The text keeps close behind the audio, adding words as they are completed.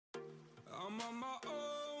on my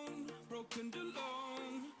own, broken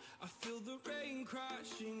alone. I feel the rain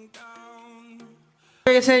crashing down.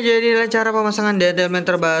 Oke guys, jadi cara pemasangan elemen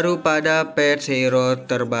terbaru pada patch hero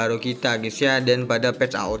terbaru kita guys ya, dan pada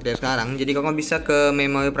patch AOT sekarang. Jadi kamu bisa ke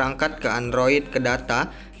memori perangkat, ke Android, ke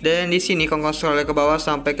data, dan di sini kamu scroll ke bawah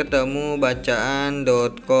sampai ketemu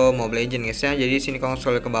bacaan.com Mobile Legends guys ya. Jadi sini kamu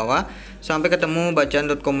scroll ke bawah sampai ketemu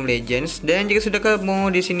bacaan.com Mobile Legends, dan jika sudah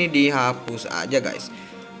ketemu di sini dihapus aja guys.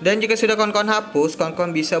 Dan jika sudah kawan-kawan hapus,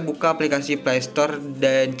 kawan-kawan bisa buka aplikasi Play Store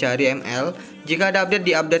dan cari ML. Jika ada update,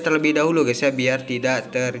 di-update terlebih dahulu guys ya, biar tidak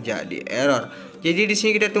terjadi error. Jadi di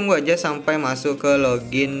sini kita tunggu aja sampai masuk ke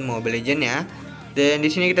login Mobile Legends ya. Dan di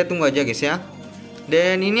sini kita tunggu aja guys ya.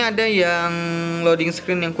 Dan ini ada yang loading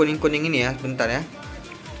screen yang kuning-kuning ini ya, bentar ya.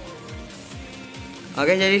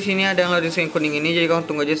 Oke, jadi sini ada yang loading screen kuning ini, jadi kamu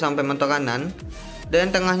tunggu aja sampai mentok kanan. Dan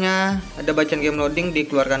tengahnya ada bacaan game loading,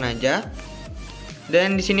 dikeluarkan aja.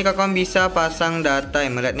 Dan di sini kawan bisa pasang data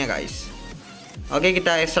emeletnya guys. Oke,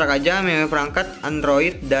 kita ekstrak aja memori perangkat,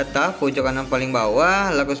 Android, data, pojok kanan paling bawah,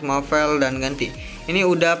 laku semua file dan ganti. Ini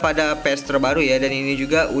udah pada patch terbaru ya, dan ini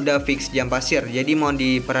juga udah fix jam pasir. Jadi mohon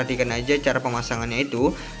diperhatikan aja cara pemasangannya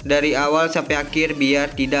itu dari awal sampai akhir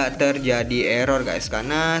biar tidak terjadi error guys.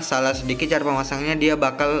 Karena salah sedikit cara pemasangannya dia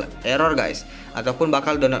bakal error guys, ataupun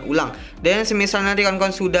bakal download ulang. Dan semisal nanti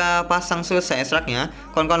kawan-kawan sudah pasang selesai ekstraknya,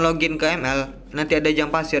 kawan-kawan login ke ML, nanti ada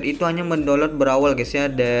jam pasir itu hanya mendownload berawal guys ya,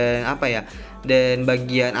 dan apa ya, dan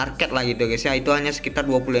bagian arcade lah gitu guys ya, itu hanya sekitar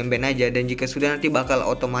 20 MB aja. Dan jika sudah nanti bakal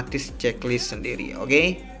otomatis checklist sendiri.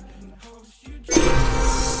 Oke.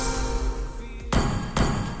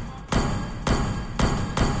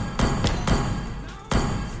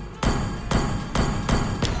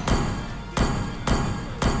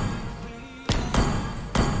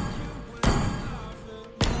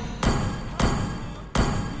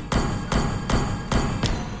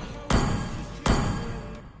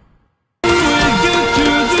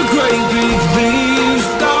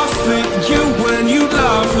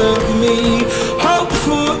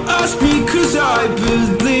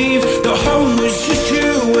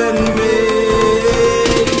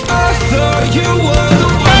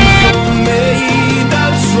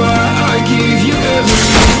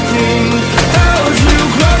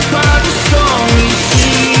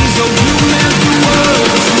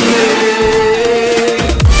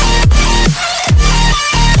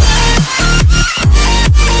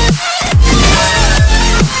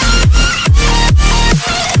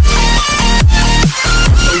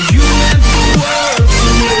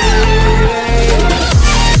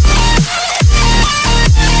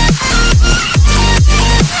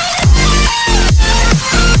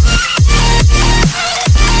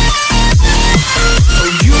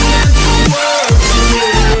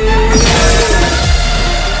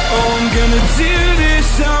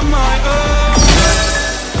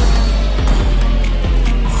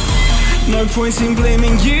 No point in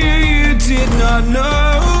blaming you, you did not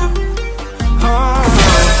know.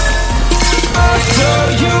 I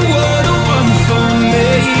thought you were the one for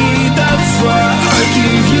me, that's why I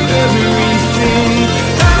give you everything.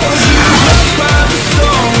 I was lost by the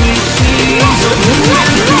stormy seas, but you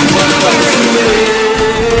meant the world to me.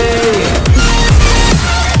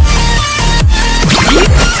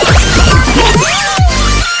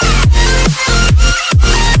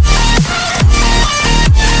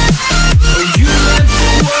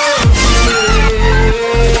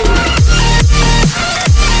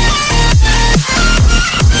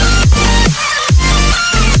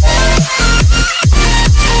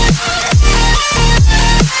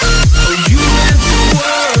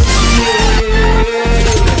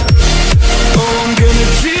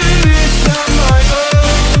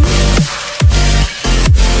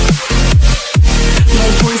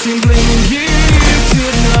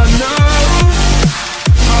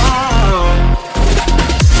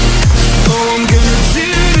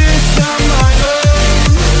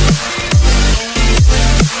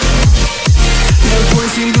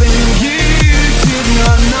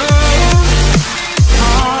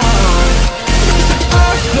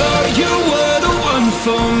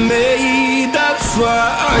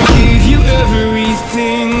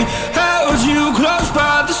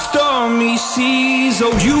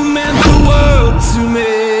 Oh, you meant the world to me.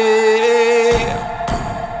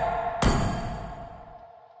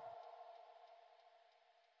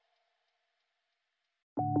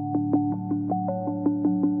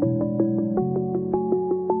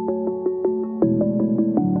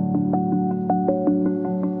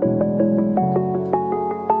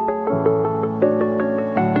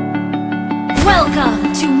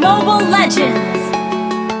 Welcome to Mobile Legends.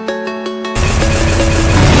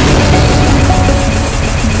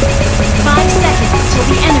 Five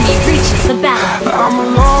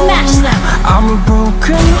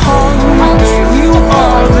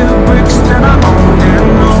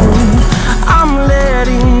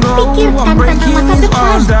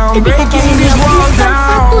Jadi kakaknya dia bukan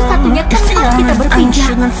satu-satunya tempat kita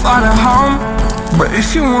berpindah. But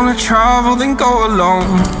if you wanna travel, then go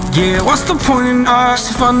alone. Yeah, what's the point in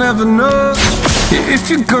us if I never know? Yeah,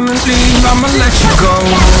 if you're gonna leave, I'ma let you go.